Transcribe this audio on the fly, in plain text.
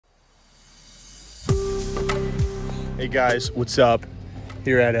Hey guys, what's up?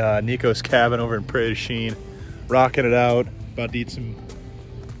 Here at Nico's cabin over in Prairie du Chien, rocking it out. About to eat some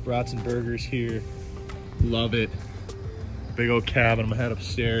brats and burgers here. Love it. Big old cabin. I'm gonna head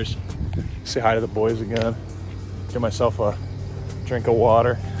upstairs, say hi to the boys again, get myself a drink of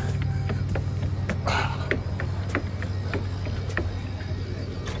water.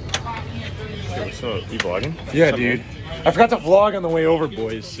 So, you vlogging? Yeah, dude. I forgot to vlog on the way over,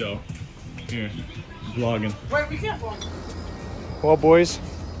 boys, so here, vlogging. Wait, we can't vlog. Well, boys,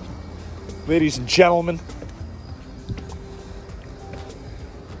 ladies and gentlemen,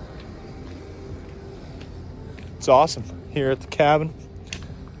 it's awesome here at the cabin.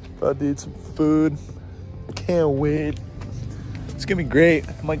 About to eat some food. I can't wait. It's gonna be great.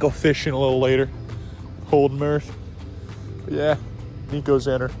 I might go fishing a little later. Holding Murph. But yeah, Nico's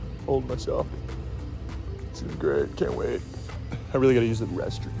in her. Holding myself. It's gonna be great. Can't wait. I really gotta use the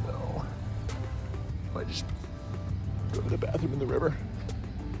restroom though. Might just go to the bathroom in the river.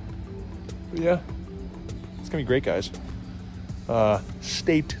 But yeah, it's gonna be great, guys.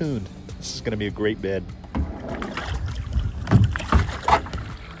 Stay tuned. This is gonna be a great bed.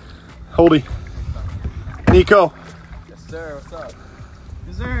 Holdy. Nico. Yes, sir. What's up?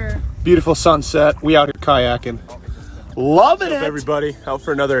 Yes, sir. Beautiful sunset. We out here kayaking. Loving it. Everybody out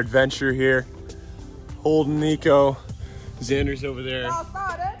for another adventure here. Holden, Nico. Xander's over there.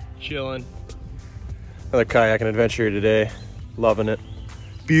 Chilling. Another kayaking adventure here today. Loving it.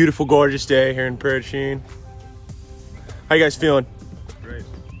 Beautiful, gorgeous day here in Prairie du Chien. How you guys feeling? Great.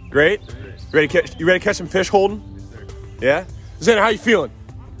 Great? You ready to catch some fish, Holden? Yes, sir. Yeah? Xander, how you feeling?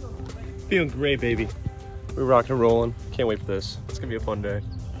 Feeling great, baby. We're rocking and rolling. Can't wait for this. It's gonna be a fun day.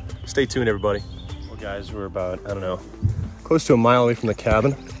 Stay tuned, everybody. Well, guys, we're about, I don't know, close to a mile away from the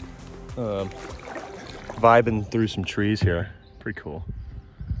cabin. Vibing through some trees here. Pretty cool.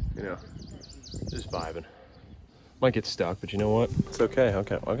 You know, just vibing. Might get stuck, but you know what? It's okay.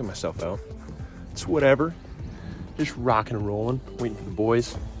 Okay, I'll get myself out. It's whatever. Just rocking and rolling. Waiting for the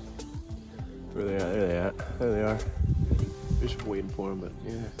boys. Where they at? There they at. There they are. Just waiting for them, but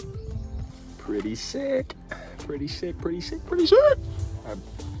yeah. Pretty sick. Pretty sick, pretty sick, pretty sick. All right.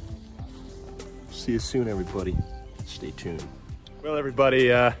 See you soon, everybody. Stay tuned. Well,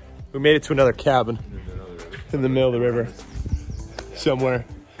 everybody, we made it to another cabin in the middle of the river somewhere.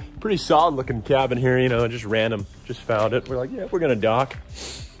 Pretty solid looking cabin here, you know, just random. Just found it. We're like, yeah, we're gonna dock.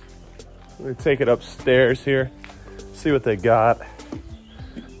 We're gonna take it upstairs here, see what they got.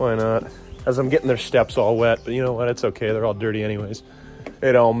 Why not? As I'm getting their steps all wet, but you know what? It's okay. They're all dirty anyways.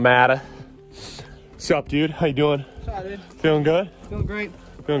 It don't matter. What's up, dude? How you doing? Hi, dude. Feeling good? Feeling great.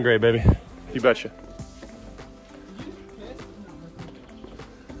 Feeling great, baby. You betcha.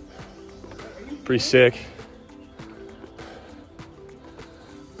 Pretty sick.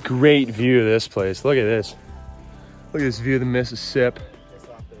 Great view of this place. Look at this. Look at this view of the Mississippi.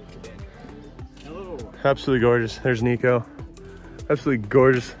 Absolutely gorgeous. There's Nico. Absolutely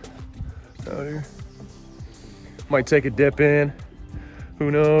gorgeous out here. Might take a dip in. Who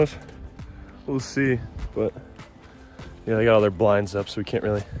knows? We'll see. But yeah, they got all their blinds up, so we can't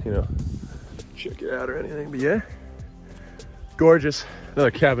really, you know, check it out or anything. But yeah, gorgeous.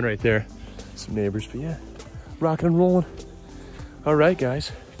 Another cabin right there. Some neighbors, but yeah, rocking and rolling. All right,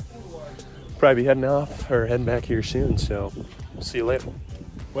 guys. Probably be heading off or heading back here soon, so we'll see you later.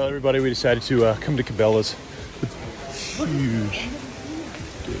 Well, everybody, we decided to come to Cabela's. Huge,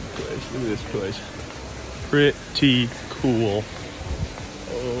 big place. Look at this place. Pretty cool.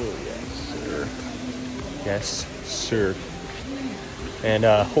 Oh, yes, sir. Yes, sir. And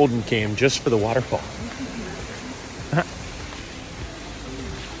Holden came just for the waterfall.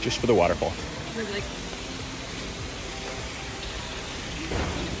 Just for the waterfall.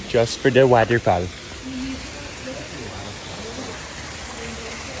 Just for the waterfall.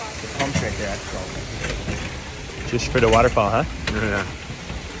 Pump's right there. Just for the waterfall, huh? Yeah.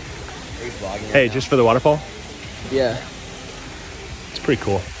 Hey, just for the waterfall? Yeah. It's pretty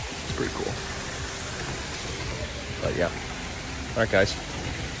cool. It's pretty cool. But yeah. All right, guys.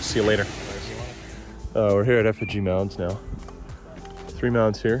 See you later. We're here at Effigy Mounds now. 3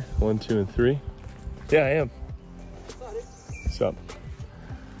 mounds here. 1, 2, and 3. Yeah, I am. What's up?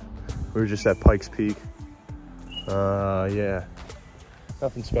 We were just at Pikes Peak. Yeah.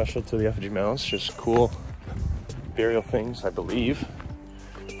 Nothing special to the Effigy Mounds. Just cool burial things, I believe.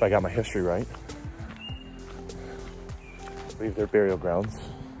 If I got my history right. I believe they're burial grounds.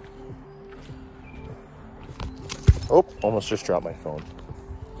 Oh, almost just dropped my phone.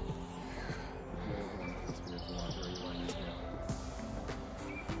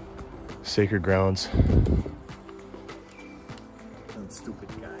 Sacred grounds. Stupid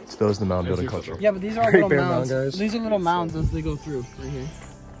guys. So those are the mound building culture. Yeah, but these are Great little Bear mounds. Mound, guys. These are little mounds as they go through right here.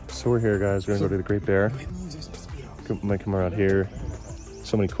 So we're here, guys. We're gonna go to the Great Bear. Might come around here.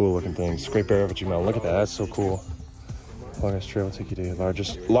 So many cool looking things. Great Bear Effigy Mountain. Look at that. That's so cool. Longest trail will take you to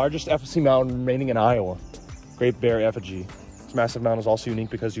the largest effigy mountain remaining in Iowa. Great Bear Effigy. This massive mountain is also unique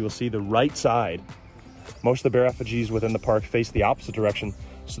because you will see the right side. Most of the bear effigies within the park face the opposite direction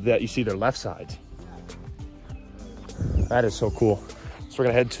so that you see their left sides. That is so cool. So we're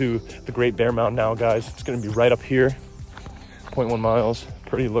gonna head to the Great Bear Mountain now, guys. It's gonna be right up here. 0.1 miles.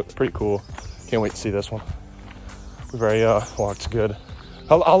 Pretty cool. Can't wait to see this one. We've already walked good.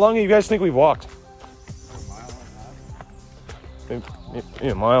 How long do you guys think we've walked? Maybe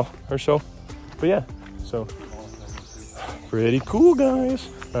a mile or so. But yeah, so pretty cool, guys.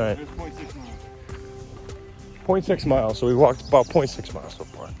 All right. 0.6 miles. So we walked about 0.6 miles so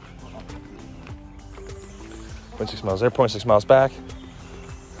far. 0.6 miles there, 0.6 miles back.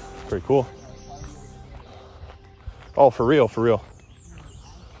 Pretty cool. Oh, for real, for real.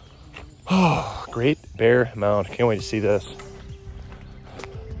 Oh, Great Bear Mound. Can't wait to see this.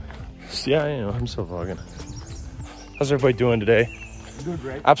 Yeah, I know, I'm still vlogging. How's everybody doing today? Doing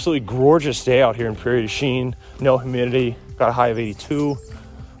great. Absolutely gorgeous day out here in Prairie du Chien. No humidity, got a high of 82.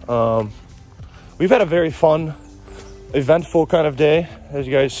 We've had a very fun, eventful kind of day. As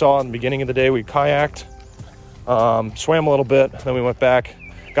you guys saw in the beginning of the day, we kayaked, swam a little bit, then we went back,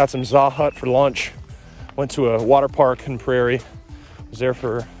 got some Zahut for lunch, went to a water park in Prairie, was there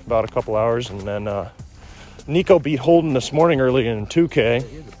for about a couple hours, and then Nico beat Holden this morning early in 2K.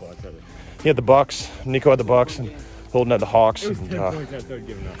 He had the Bucks, Nico had the Bucks, and Holden had the Hawks. And,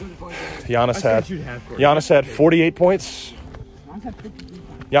 Giannis had 48 points.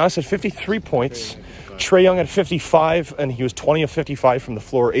 Giannis had 53 points. Trae Young had 55, and he was 20 of 55 from the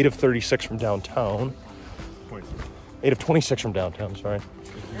floor, 8 of 36 from downtown. 8 of 26 from downtown, sorry.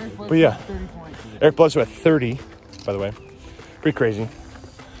 But yeah, Eric Bledsoe had 30, by the way. Pretty crazy.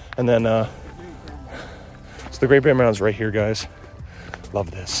 And then, so the Great Bear Mountain's right here, guys. Love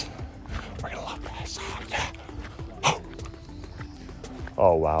this. We're gonna love this.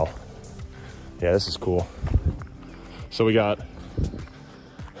 Oh, wow. Yeah, this is cool. So we got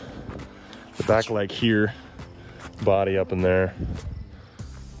the back leg here, body up in there,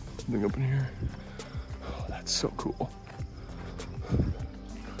 something up in here. Oh, that's so cool. So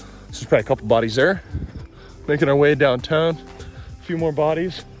there's probably a couple bodies there. Making our way downtown. A few more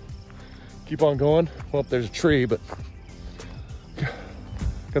bodies. Keep on going. Well, there's a tree, but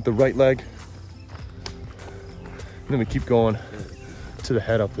got the right leg. And then we keep going to the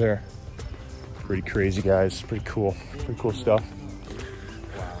head up there. Pretty crazy, guys. Pretty cool. Pretty cool stuff.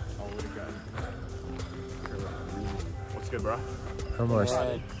 What's good, bro? How much?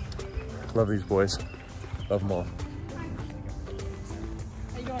 Love these boys. Love them all.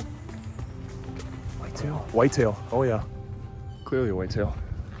 How you doing? Whitetail. Whitetail. Oh yeah. Clearly a whitetail.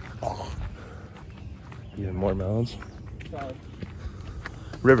 Oh. Even more mounds.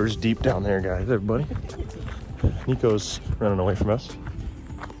 River's deep down there, guys. Everybody. Nico's running away from us.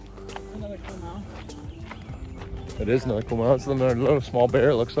 Another cool mound. It is another cool mound. It's another little small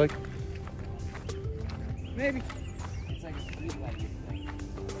bear, it looks like. Maybe. It's like a three-legged thing.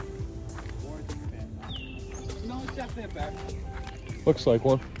 Or it's a bear. No, it's definitely a bear. Looks like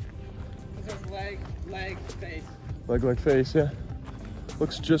one. It says leg, face. Leg, face, yeah.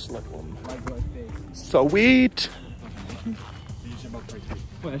 Looks just like one. Leg, face. Sweet.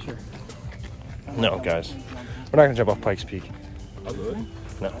 Yeah, sure. No, guys. We're not gonna jump off Pikes Peak. I'll do it.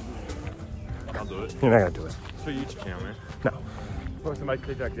 No. I'll do it. You're not gonna do it. It's for your YouTube channel, man. No. Post my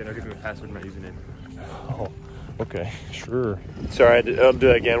TikTok in, I'll give you a password and my username. Oh, okay, sure. Sorry, I'll do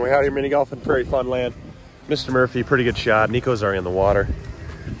that again. We're out here mini golfing Prairie Fun Land. Mr. Murphy, pretty good shot. Nico's already in the water.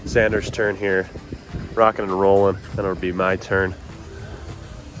 Xander's turn here. Rocking and rolling. Then it'll be my turn.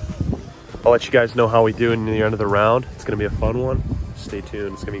 I'll let you guys know how we do in the end of the round. It's gonna be a fun one. Stay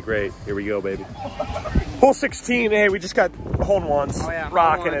tuned, it's gonna be great. Here we go, baby. Hole 16, hey, we just got hole ones. Oh, yeah.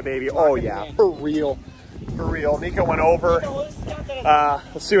 Rocking it, baby. Oh yeah, for real. For real. Nico went over.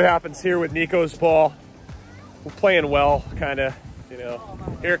 Let's see what happens here with Nico's ball. We're playing well, kinda, you know.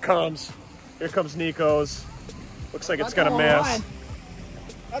 Here it comes. Here comes Nico's. Looks like it's gonna miss.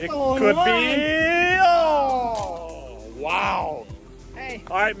 It could be. Oh, wow. Hey.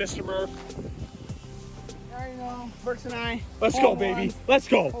 All right, Mr. Murph. There you go. Brooks and I. Let's go, baby. Let's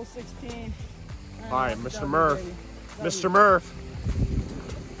go. Hole 16. All right, Mr. Murph. Mr. Murph.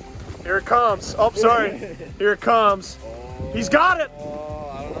 Here it comes. Oh, sorry. Here it comes. He's got it. Oh,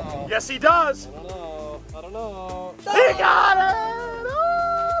 I don't know. Yes, he does. I don't know. He got it.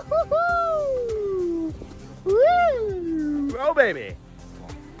 Oh, woo-hoo. Woo. Oh, baby.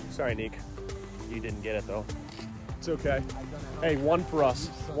 Sorry, Nick. You didn't get it though. It's okay. Hey, one for us.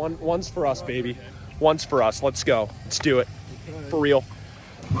 One's for us, baby. One's for us. Let's go. Let's do it. For real.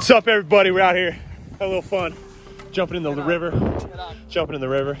 What's up, everybody? We're out here. Had a little fun. Jumping in the river. Jumping in the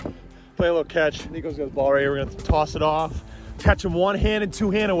river. Play a little catch. Nico's got the ball right here. We're gonna toss it off. Catch him one-handed,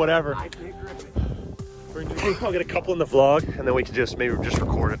 two-handed, whatever. I can't grip it. I'll get a couple in the vlog, and then we can just maybe just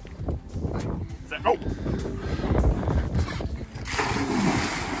record it. Oh!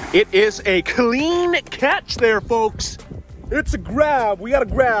 It is a clean catch there, folks. It's a grab. We got a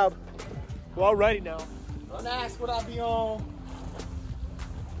grab. Well, alrighty now. Don't ask what I be on.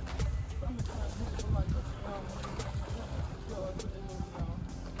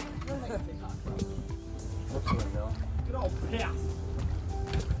 Good old pass.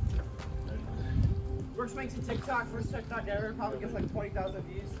 Works makes a TikTok, first TikTok ever, probably gets like 20,000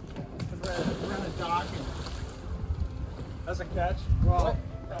 views. Because we're in a dock. That's a catch. Well,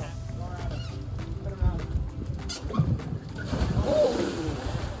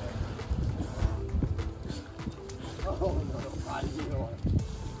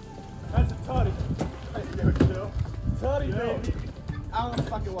 That's a tutty. Tutty, baby. I don't know what the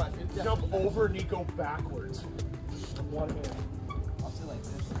fuck it was. Jump over Nico backwards. One hand. I'll sit like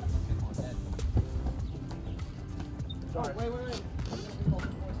this. Oh, wait.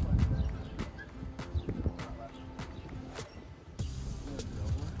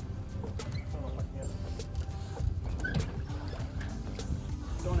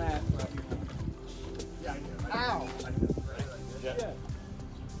 Don't ask. Yeah, I do. Ow! Yeah.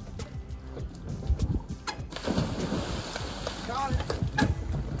 Got it.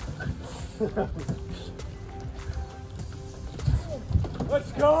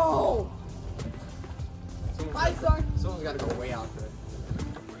 Let's go! Hi, son. Someone's got to go way out there.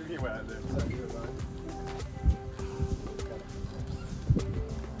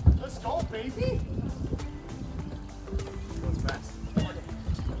 Let's go, baby! What's best?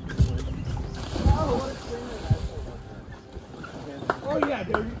 Oh yeah,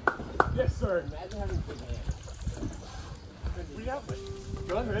 dude. Yes, sir. Imagine having big hands. Read out.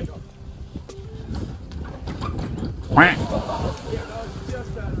 Go ahead, ready? Yeah, that was just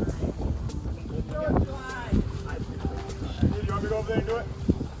better. You want me to go over there and do it?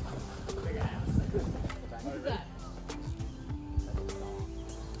 Big ass. Look at that.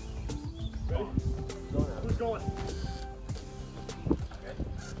 Ready? Who's going?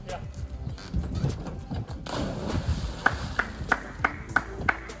 Yeah.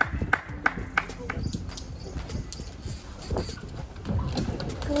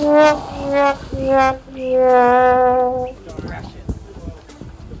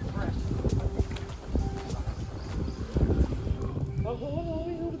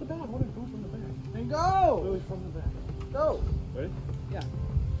 And go! Really from the back. Go! Ready? Yeah.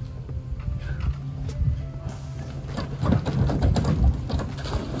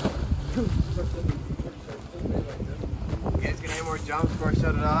 You guys get any more jumps before I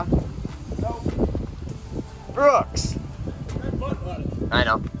shut it off? Brooks! I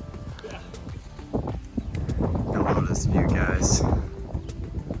know. Hello, this view, guys.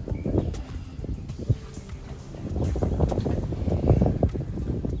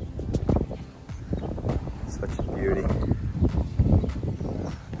 Such a beauty.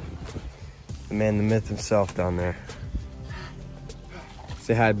 The man, the myth himself down there.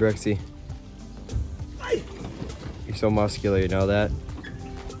 Say hi, Brooksy. Hi! You're so muscular, you know that?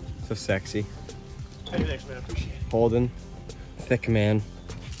 So sexy. Hey, thanks, man. Appreciate it. Holden, thick man.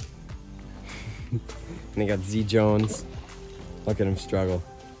 And they got Z Jones. Look at him struggle.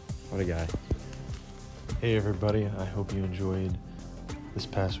 What a guy. Hey, everybody. I hope you enjoyed this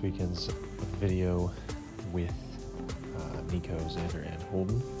past weekend's video with Nico, Xander, and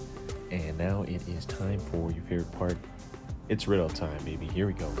Holden. And now it is time for your favorite part. It's riddle time, baby. Here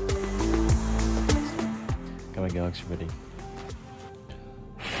we go. Got my galaxy ready.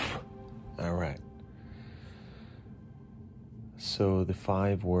 All right. So the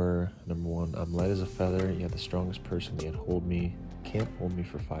 5 were, number 1, I'm light as a feather, yet the strongest person can't hold me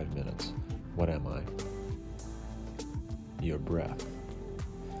for 5 minutes. What am I? Your breath.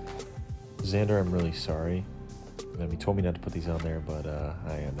 Xander, I'm really sorry. He told me not to put these on there, but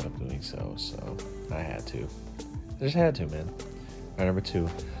I ended up doing so I had to. I just had to, man. All right, number 2.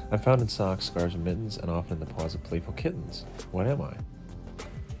 I'm found in socks, scarves, and mittens, and often in the paws of playful kittens. What am I?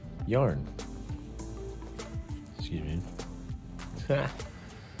 Yarn. Excuse me.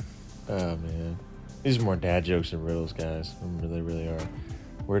 Oh, man. These are more dad jokes than riddles, guys. They really are.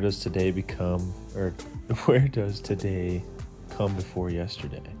 Where does today come before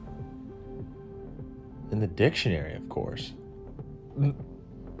yesterday? In the dictionary, of course.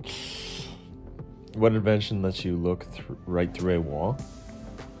 What invention lets you look right through a wall?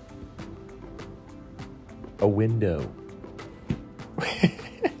 A window.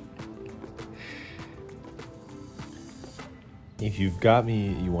 If you've got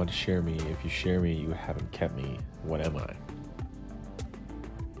me, you want to share me. If you share me, you haven't kept me. What am I?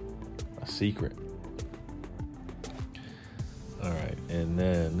 A secret. All right, and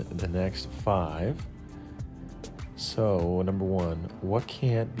then the next 5. So, number 1, what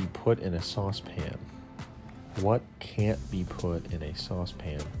can't be put in a saucepan? What can't be put in a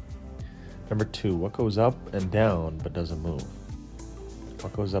saucepan? Number 2, what goes up and down but doesn't move?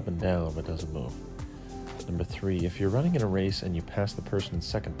 What goes up and down but doesn't move? Number 3, if you're running in a race and you pass the person in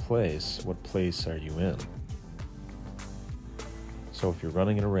second place, what place are you in? So if you're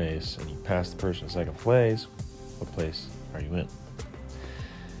running in a race and you pass the person in second place, what place are you in?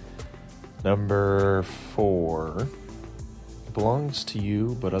 Number 4, it belongs to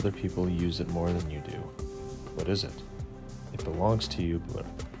you, but other people use it more than you do. What is it? It belongs to you, but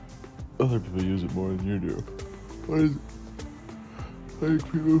other people use it more than you do. What is it? I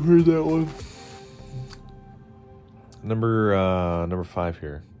think people heard that one. Number 5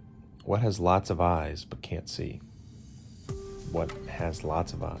 here. What has lots of eyes but can't see? What has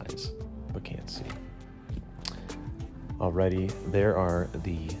lots of eyes but can't see? Alrighty, there are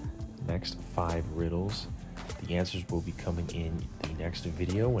the next 5 riddles. The answers will be coming in the next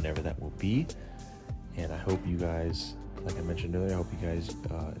video, whenever that will be. And I hope you guys, like I mentioned earlier, I hope you guys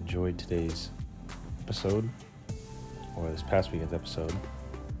enjoyed today's episode, or this past weekend's episode.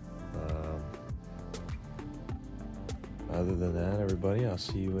 Other than that, everybody, I'll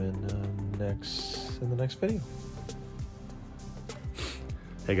see you in the next video.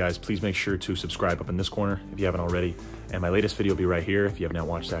 Hey guys, please make sure to subscribe up in this corner if you haven't already. And my latest video will be right here. If you have not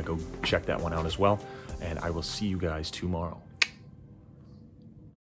watched that, go check that one out as well. And I will see you guys tomorrow.